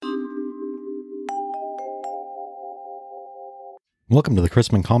Welcome to the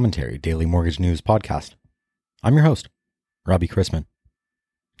Chrisman Commentary Daily Mortgage News Podcast. I'm your host, Robbie Chrisman.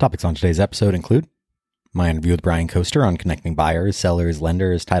 Topics on today's episode include my interview with Brian Koster on connecting buyers, sellers,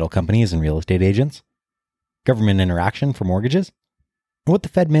 lenders, title companies, and real estate agents, government interaction for mortgages, and what the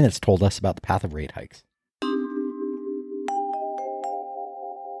Fed minutes told us about the path of rate hikes.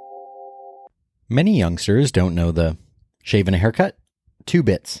 Many youngsters don't know the shave and a haircut, 2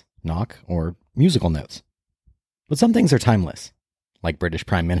 bits, knock, or musical notes. But some things are timeless, like British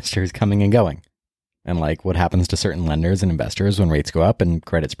prime ministers coming and going, and like what happens to certain lenders and investors when rates go up and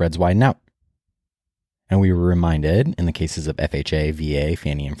credit spreads widen out. And we were reminded, in the cases of FHA, VA,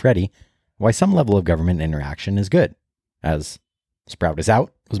 Fannie, and Freddie, why some level of government interaction is good, as Sprout is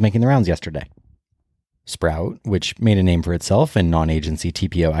out was making the rounds yesterday. Sprout, which made a name for itself in non-agency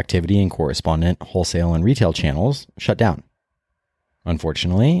TPO activity in correspondent, wholesale, and retail channels, shut down.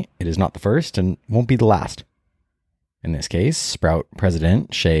 Unfortunately, it is not the first and won't be the last. In this case, Sprout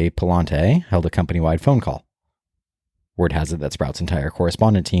president Shea Palante held a company-wide phone call. Word has it that Sprout's entire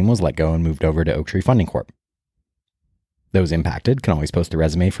correspondent team was let go and moved over to Oaktree Funding Corp. Those impacted can always post a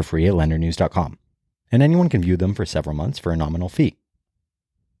resume for free at lendernews.com, and anyone can view them for several months for a nominal fee.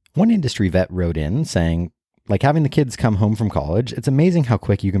 One industry vet wrote in saying, like having the kids come home from college, it's amazing how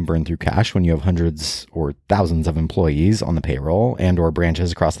quick you can burn through cash when you have hundreds or thousands of employees on the payroll and or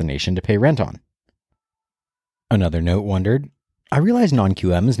branches across the nation to pay rent on. Another note wondered, I realize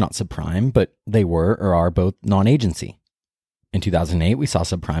non-QM is not subprime, but they were or are both non-agency. In 2008, we saw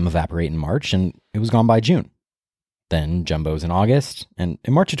subprime evaporate in March and it was gone by June. Then jumbos in August, and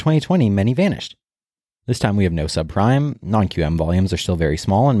in March of 2020, many vanished. This time we have no subprime, non-QM volumes are still very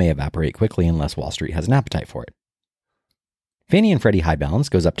small and may evaporate quickly unless Wall Street has an appetite for it. Fannie and Freddie high balance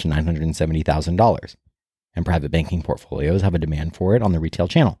goes up to $970,000, and private banking portfolios have a demand for it on the retail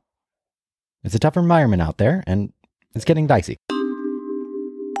channel. It's a tough environment out there, and it's getting dicey.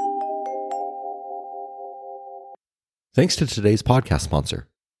 Thanks to today's podcast sponsor,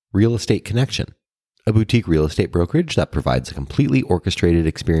 Real Estate Connection, a boutique real estate brokerage that provides a completely orchestrated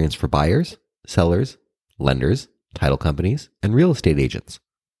experience for buyers, sellers, lenders, title companies, and real estate agents.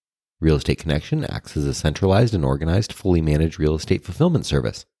 Real Estate Connection acts as a centralized and organized, fully managed real estate fulfillment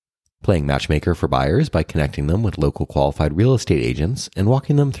service, playing matchmaker for buyers by connecting them with local qualified real estate agents and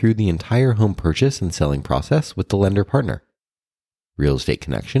walking them through the entire home purchase and selling process with the lender partner. Real Estate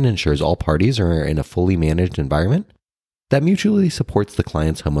Connection ensures all parties are in a fully managed environment that mutually supports the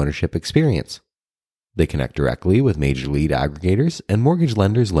client's homeownership experience. They connect directly with major lead aggregators and mortgage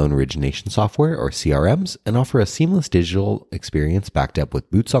lenders' loan origination software or CRMs and offer a seamless digital experience backed up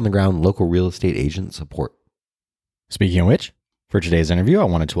with boots-on-the-ground local real estate agent support. Speaking of which, for today's interview, I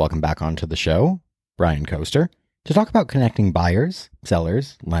wanted to welcome back onto the show Brian Koster to talk about connecting buyers,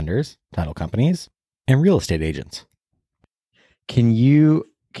 sellers, lenders, title companies, and real estate agents. Can you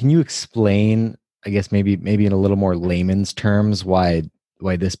explain, I guess maybe in a little more layman's terms, why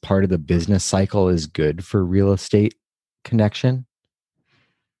this part of the business cycle is good for real estate connection?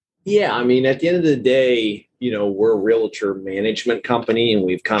 Yeah, I mean, at the end of the day, we're a realtor management company, and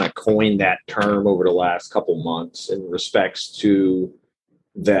we've kind of coined that term over the last couple months in respects to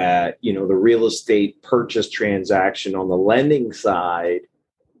that, the real estate purchase transaction on the lending side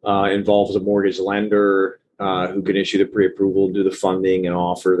involves a mortgage lender who can issue the pre-approval, do the funding, and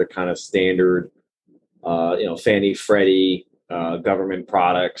offer the kind of standard, Fannie, Freddie, government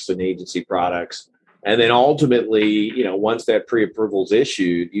products and agency products. And then ultimately, once that pre-approval is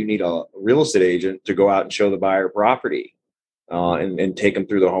issued, you need a real estate agent to go out and show the buyer property and take them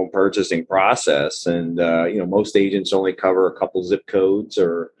through the home purchasing process. And, most agents only cover a couple zip codes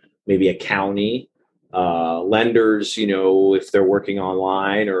or maybe a county. Lenders, if they're working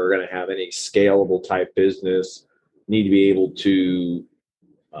online or are going to have any scalable type business, need to be able to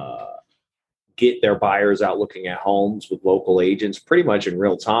get their buyers out looking at homes with local agents pretty much in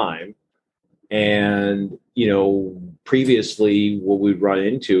real time. And, previously what we'd run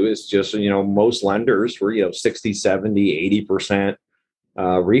into is just, most lenders were, 60, 70, 80%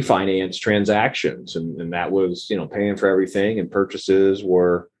 refinance transactions. And that was, paying for everything, and purchases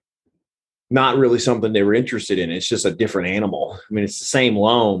were not really something they were interested in. It's just a different animal. I mean, it's the same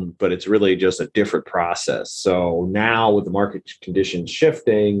loan, but it's really just a different process. So now with the market conditions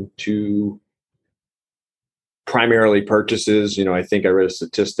shifting to primarily purchases, I think I read a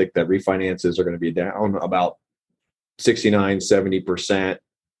statistic that refinances are going to be down about 69, 70%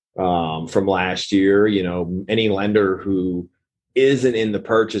 from last year. Any lender who isn't in the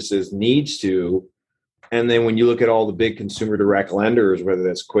purchases needs to. And then when you look at all the big consumer direct lenders, whether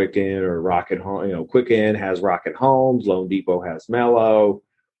that's Quicken or Rocket Home, Quicken has Rocket Homes, Loan Depot has Mello.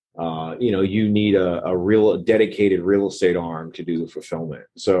 You need a dedicated real estate arm to do the fulfillment.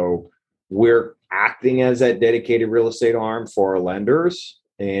 So we're acting as that dedicated real estate arm for our lenders.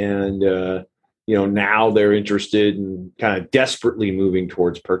 And, now they're interested in kind of desperately moving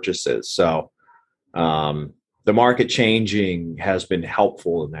towards purchases. So the market changing has been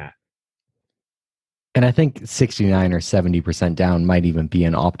helpful in that. And I think 69 or 70% down might even be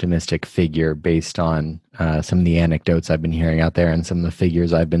an optimistic figure based on some of the anecdotes I've been hearing out there and some of the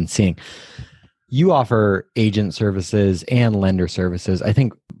figures I've been seeing. You offer agent services and lender services. I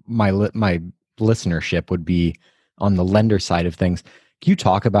think my listenership would be on the lender side of things. Can you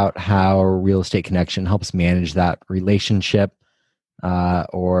talk about how Real Estate Connection helps manage that relationship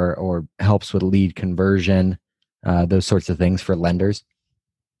or helps with lead conversion, those sorts of things for lenders?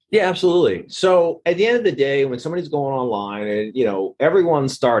 Yeah, absolutely. So at the end of the day, when somebody's going online and,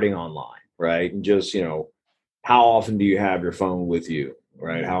 everyone's starting online, right? And just, how often do you have your phone with you,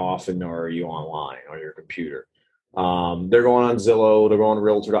 right? How often are you online on your computer? They're going on Zillow, they're going to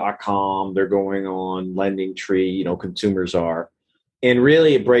realtor.com, they're going on LendingTree, consumers are. And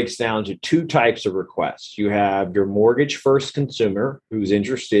really it breaks down to two types of requests. You have your mortgage first consumer who's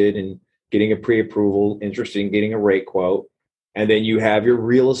interested in getting a pre-approval, interested in getting a rate quote. And then you have your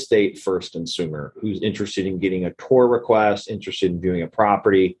real estate first consumer who's interested in getting a tour request, interested in viewing a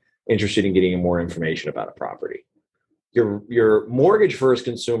property, interested in getting more information about a property. Your mortgage first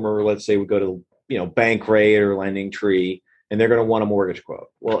consumer, let's say we go to Bankrate or LendingTree, and they're going to want a mortgage quote.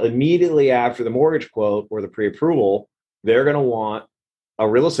 Well, immediately after the mortgage quote or the pre-approval, they're going to want a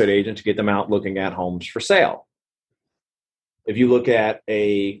real estate agent to get them out looking at homes for sale. If you look at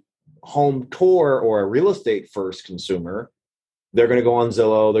a home tour or a real estate first consumer, they're going to go on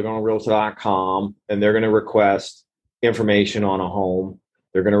Zillow, they're going to realtor.com, and they're going to request information on a home.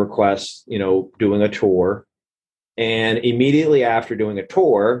 They're going to request, doing a tour. And immediately after doing a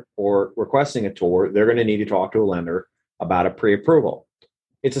tour or requesting a tour, they're going to need to talk to a lender about a pre-approval.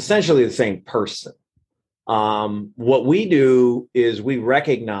 It's essentially the same person. What we do is we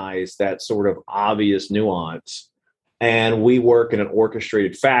recognize that sort of obvious nuance, and we work in an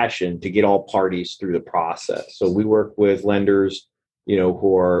orchestrated fashion to get all parties through the process. So we work with lenders,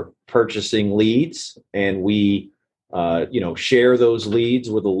 who are purchasing leads, and we, share those leads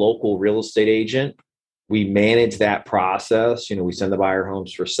with a local real estate agent. We manage that process. We send the buyer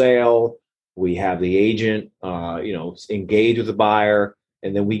homes for sale. We have the agent, engage with the buyer,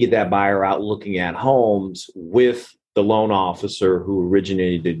 and then we get that buyer out looking at homes with the loan officer who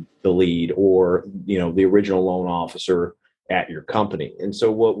originated the lead, or the original loan officer at your company. And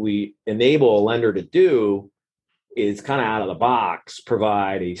so what we enable a lender to do is kind of out of the box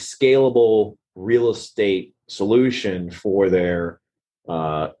provide a scalable real estate solution for their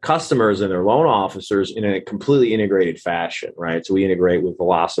customers and their loan officers in a completely integrated fashion, right? So we integrate with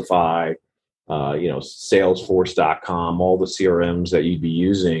Velocify, Salesforce.com, all the CRMs that you'd be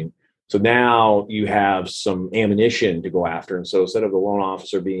using. So now you have some ammunition to go after. And so instead of the loan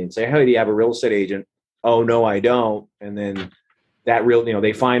officer say, hey, do you have a real estate agent? Oh, no, I don't. And then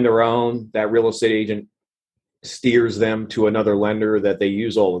they find their own, that real estate agent steers them to another lender that they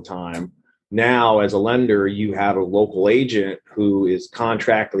use all the time. Now, as a lender, you have a local agent who is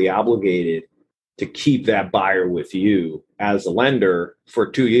contractually obligated to keep that buyer with you as a lender for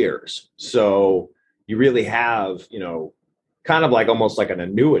 2 years. So you really have, kind of like almost like an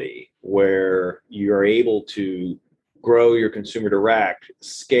annuity where you're able to grow your consumer direct,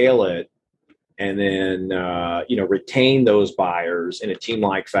 scale it, and then, retain those buyers in a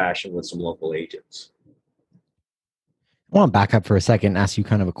team-like fashion with some local agents. I want to back up for a second and ask you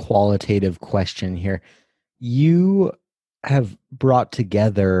kind of a qualitative question here. You have brought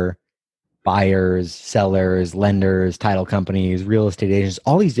together buyers, sellers, lenders, title companies, real estate agents,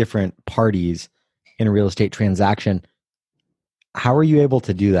 all these different parties in a real estate transaction. How are you able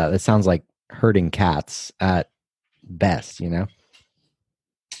to do that? That sounds like herding cats at best, I've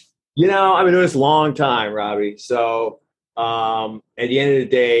been doing this a long time, Robbie. So at the end of the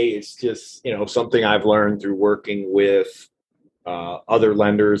day, it's just, something I've learned through working with other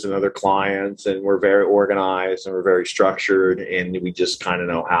lenders and other clients, and we're very organized and we're very structured, and we just kind of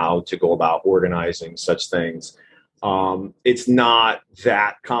know how to go about organizing such things. It's not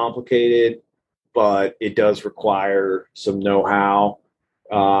that complicated, but it does require some know-how.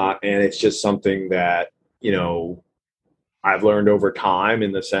 And it's just something that, I've learned over time,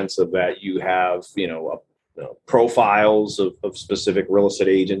 in the sense of that you have, profiles of specific real estate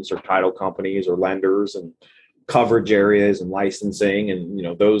agents or title companies or lenders, and coverage areas and licensing.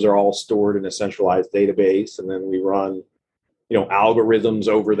 And, those are all stored in a centralized database. And then we run, algorithms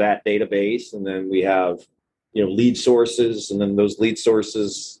over that database. And then we have, lead sources. And then those lead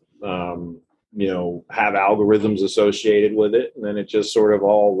sources have algorithms associated with it. And then it just sort of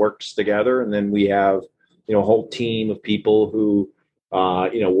all works together. And then we have, a whole team of people who,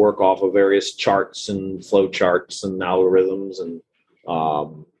 work off of various charts and flow charts and algorithms. And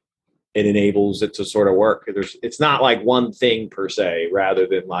it enables it to sort of work. It's not like one thing per se, rather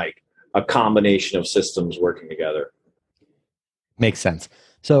than like a combination of systems working together. Makes sense.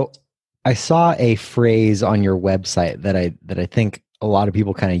 So I saw a phrase on your website that I think a lot of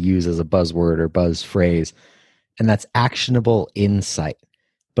people kind of use as a buzzword or buzz phrase, and that's actionable insight.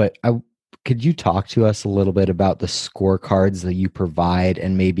 But could you talk to us a little bit about the scorecards that you provide,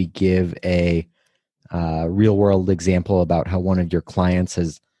 and maybe give a real world example about how one of your clients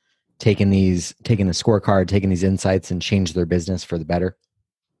has taken the scorecard, taken these insights, and changed their business for the better?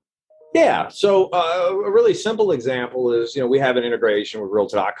 Yeah. So a really simple example is, we have an integration with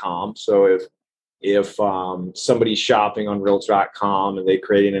Realtor.com. So if somebody's shopping on Realtor.com and they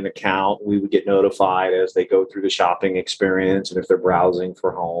created an account, we would get notified as they go through the shopping experience. And if they're browsing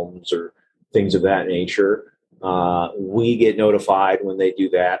for homes or things of that nature, we get notified when they do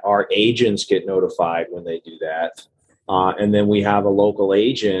that. Our agents get notified when they do that. And then we have a local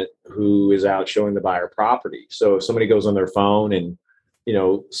agent who is out showing the buyer property. So if somebody goes on their phone and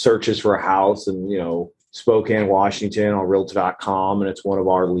searches for a house in, Spokane, Washington on Realtor.com, and it's one of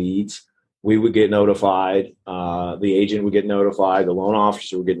our leads, we would get notified. The agent would get notified. The loan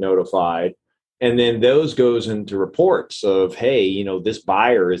officer would get notified. And then those goes into reports of, hey, this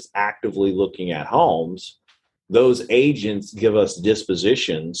buyer is actively looking at homes. Those agents give us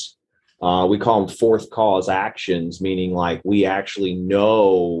dispositions. We call them fourth cause actions, meaning like we actually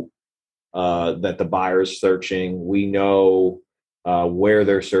know that the buyer is searching. We know where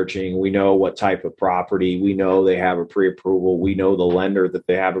they're searching. We know what type of property. We know they have a pre-approval. We know the lender that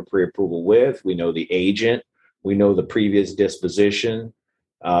they have a pre-approval with. We know the agent. We know the previous disposition.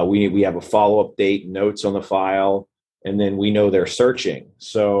 We have a follow-up date, notes on the file, and then we know they're searching.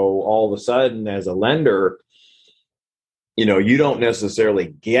 So all of a sudden, as a lender, you don't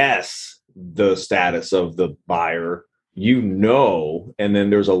necessarily guess the status of the buyer, and then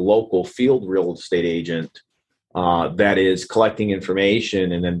there's a local field real estate agent that is collecting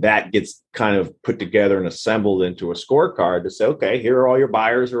information, and then that gets kind of put together and assembled into a scorecard to say, okay, here are all your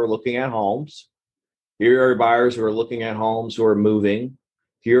buyers who are looking at homes. Here are buyers who are looking at homes who are moving.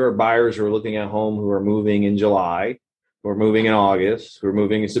 Here are buyers who are looking at home who are moving in July, who are moving in August, who are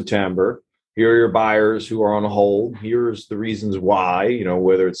moving in September. Here are your buyers who are on hold. Here's the reasons why,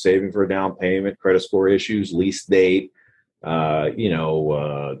 whether it's saving for a down payment, credit score issues, lease date, that,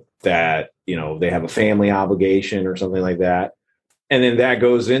 they have a family obligation or something like that. And then that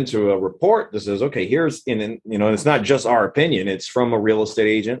goes into a report that says, okay, and it's not just our opinion. It's from a real estate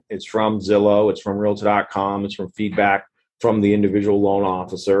agent. It's from Zillow. It's from Realtor.com. It's from feedback from the individual loan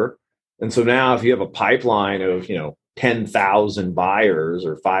officer. And so now if you have a pipeline of, 10,000 buyers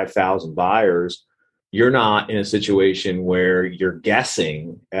or 5,000 buyers, you're not in a situation where you're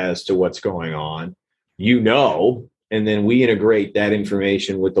guessing as to what's going on, and then we integrate that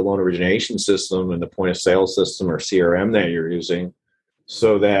information with the loan origination system and the point of sale system or CRM that you're using,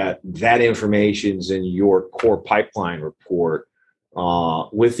 so that information is in your core pipeline report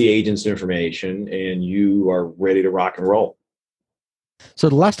with the agent's information, and you are ready to rock and roll. So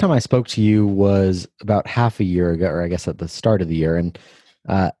the last time I spoke to you was about half a year ago, or I guess at the start of the year. And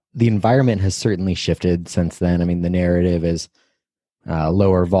the environment has certainly shifted since then. I mean, the narrative is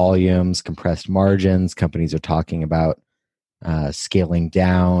lower volumes, compressed margins. Companies are talking about scaling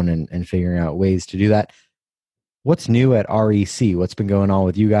down and figuring out ways to do that. What's new at REC? What's been going on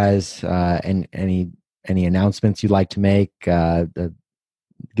with you guys? And any announcements you'd like to make? Give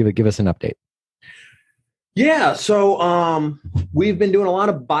us an update. Yeah, so we've been doing a lot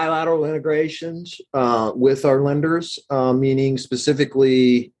of bilateral integrations with our lenders, meaning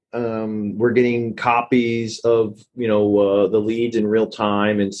specifically we're getting copies of the leads in real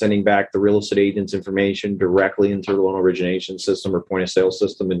time and sending back the real estate agent's information directly into the loan origination system or point of sale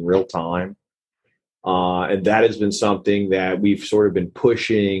system in real time. And that has been something that we've sort of been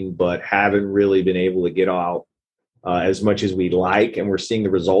pushing, but haven't really been able to get out as much as we'd like. And we're seeing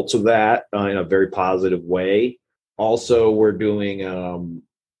the results of that in a very positive way. Also, we're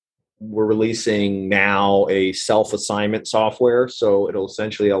releasing now a self-assignment software. So it'll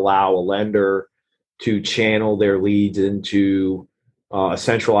essentially allow a lender to channel their leads into a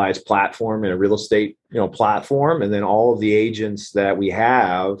centralized platform and a real estate platform. And then all of the agents that we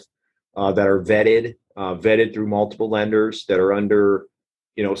have that are vetted through multiple lenders, that are under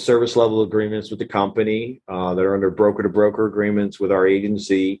service level agreements with the company, that are under broker to broker agreements with our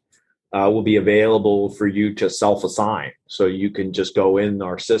agency, will be available for you to self-assign. So you can just go in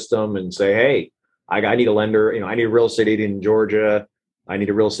our system and say, hey, I need a lender. I need a real estate agent in Georgia. I need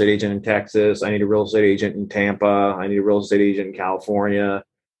a real estate agent in Texas. I need a real estate agent in Tampa. I need a real estate agent in California.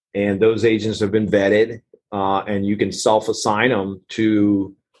 And those agents have been vetted, and you can self-assign them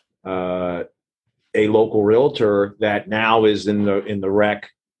to a local realtor that now is in the rec,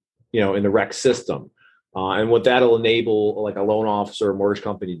 in the rec system. And what that'll enable like a loan officer or mortgage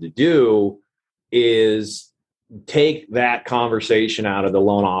company to do is take that conversation out of the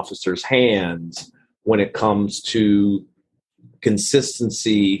loan officer's hands when it comes to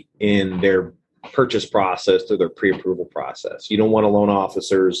consistency in their purchase process or their pre-approval process. You don't want a loan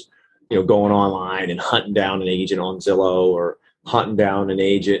officers, going online and hunting down an agent on Zillow or hunting down an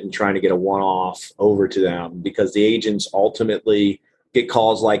agent and trying to get a one-off over to them, because the agents ultimately get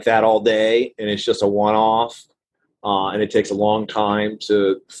calls like that all day, and it's just a one-off, and it takes a long time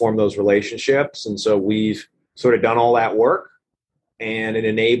to form those relationships. And so we've sort of done all that work, and it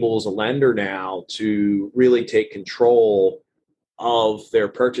enables a lender now to really take control of their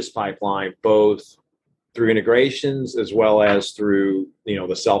purchase pipeline, both through integrations as well as through,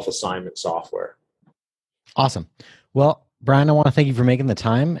 the self-assignment software. Awesome. Well, Brian, I want to thank you for making the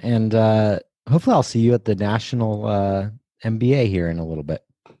time, and hopefully I'll see you at the National MBA here in a little bit.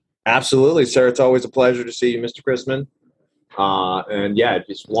 Absolutely, sir. It's always a pleasure to see you, Mr. Chrisman. And yeah,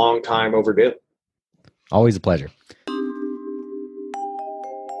 just long time overdue. Always a pleasure.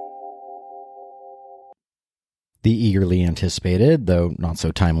 The eagerly anticipated, though not so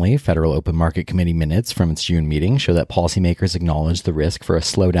timely, Federal Open Market Committee minutes from its June meeting show that policymakers acknowledged the risk for a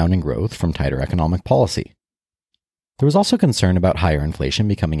slowdown in growth from tighter economic policy. There was also concern about higher inflation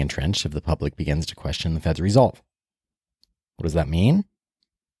becoming entrenched if the public begins to question the Fed's resolve. What does that mean?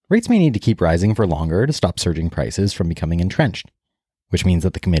 Rates may need to keep rising for longer to stop surging prices from becoming entrenched, which means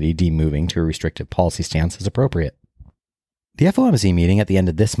that the committee deemed moving to a restrictive policy stance is appropriate. The FOMC meeting at the end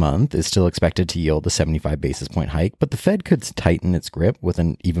of this month is still expected to yield a 75 basis point hike, but the Fed could tighten its grip with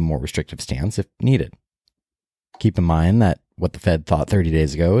an even more restrictive stance if needed. Keep in mind that what the Fed thought 30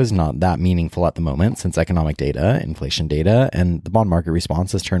 days ago is not that meaningful at the moment, since economic data, inflation data, and the bond market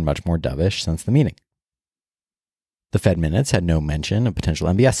response has turned much more dovish since the meeting. The Fed minutes had no mention of potential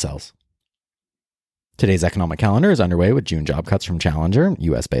MBS sells. Today's economic calendar is underway with June job cuts from Challenger.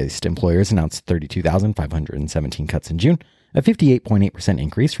 U.S.-based employers announced 32,517 cuts in June, a 58.8%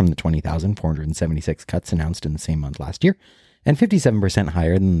 increase from the 20,476 cuts announced in the same month last year, and 57%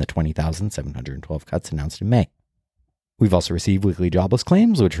 higher than the 20,712 cuts announced in May. We've also received weekly jobless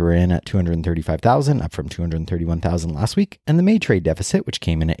claims, which were in at 235,000, up from 231,000 last week, and the May trade deficit, which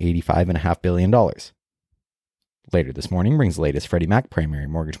came in at $85.5 billion. Later this morning brings the latest Freddie Mac primary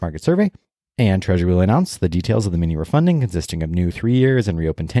mortgage market survey, and Treasury will announce the details of the mini refunding consisting of new 3 years and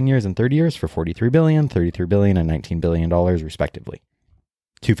reopened 10 years and 30 years for $43 billion, $33 billion, and $19 billion, respectively.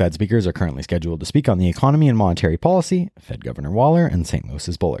 Two Fed speakers are currently scheduled to speak on the economy and monetary policy, Fed Governor Waller and St.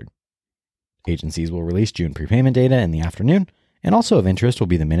 Moses Bullard. Agencies will release June prepayment data in the afternoon, and also of interest will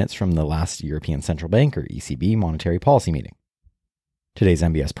be the minutes from the last European Central Bank, or ECB, monetary policy meeting. Today's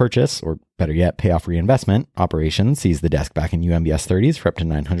MBS purchase, or better yet, payoff reinvestment, operation sees the desk back in UMBS 30s for up to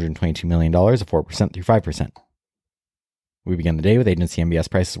 $922 million of 4% through 5%. We begin the day with agency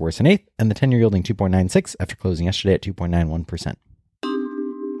MBS prices worse than eighth, and the 10-year yielding 2.96 after closing yesterday at 2.91%.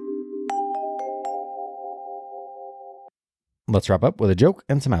 Let's wrap up with a joke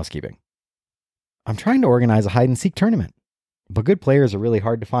and some housekeeping. I'm trying to organize a hide-and-seek tournament, but good players are really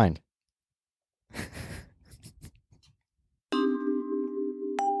hard to find.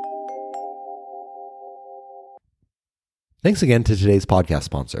 Thanks again to today's podcast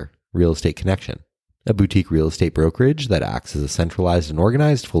sponsor, Real Estate Connection, a boutique real estate brokerage that acts as a centralized and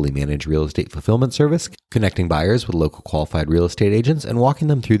organized, fully managed real estate fulfillment service, connecting buyers with local qualified real estate agents and walking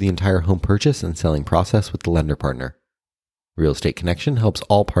them through the entire home purchase and selling process with the lender partner. Real Estate Connection helps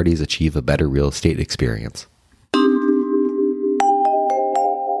all parties achieve a better real estate experience.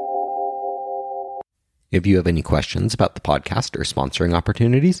 If you have any questions about the podcast or sponsoring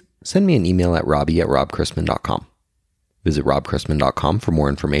opportunities, send me an email at robbie@robchrisman.com. Visit robchrisman.com for more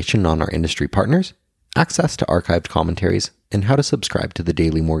information on our industry partners, access to archived commentaries, and how to subscribe to the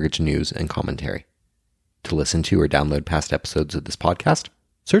daily mortgage news and commentary. To listen to or download past episodes of this podcast,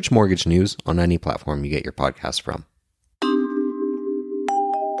 search Mortgage News on any platform you get your podcasts from.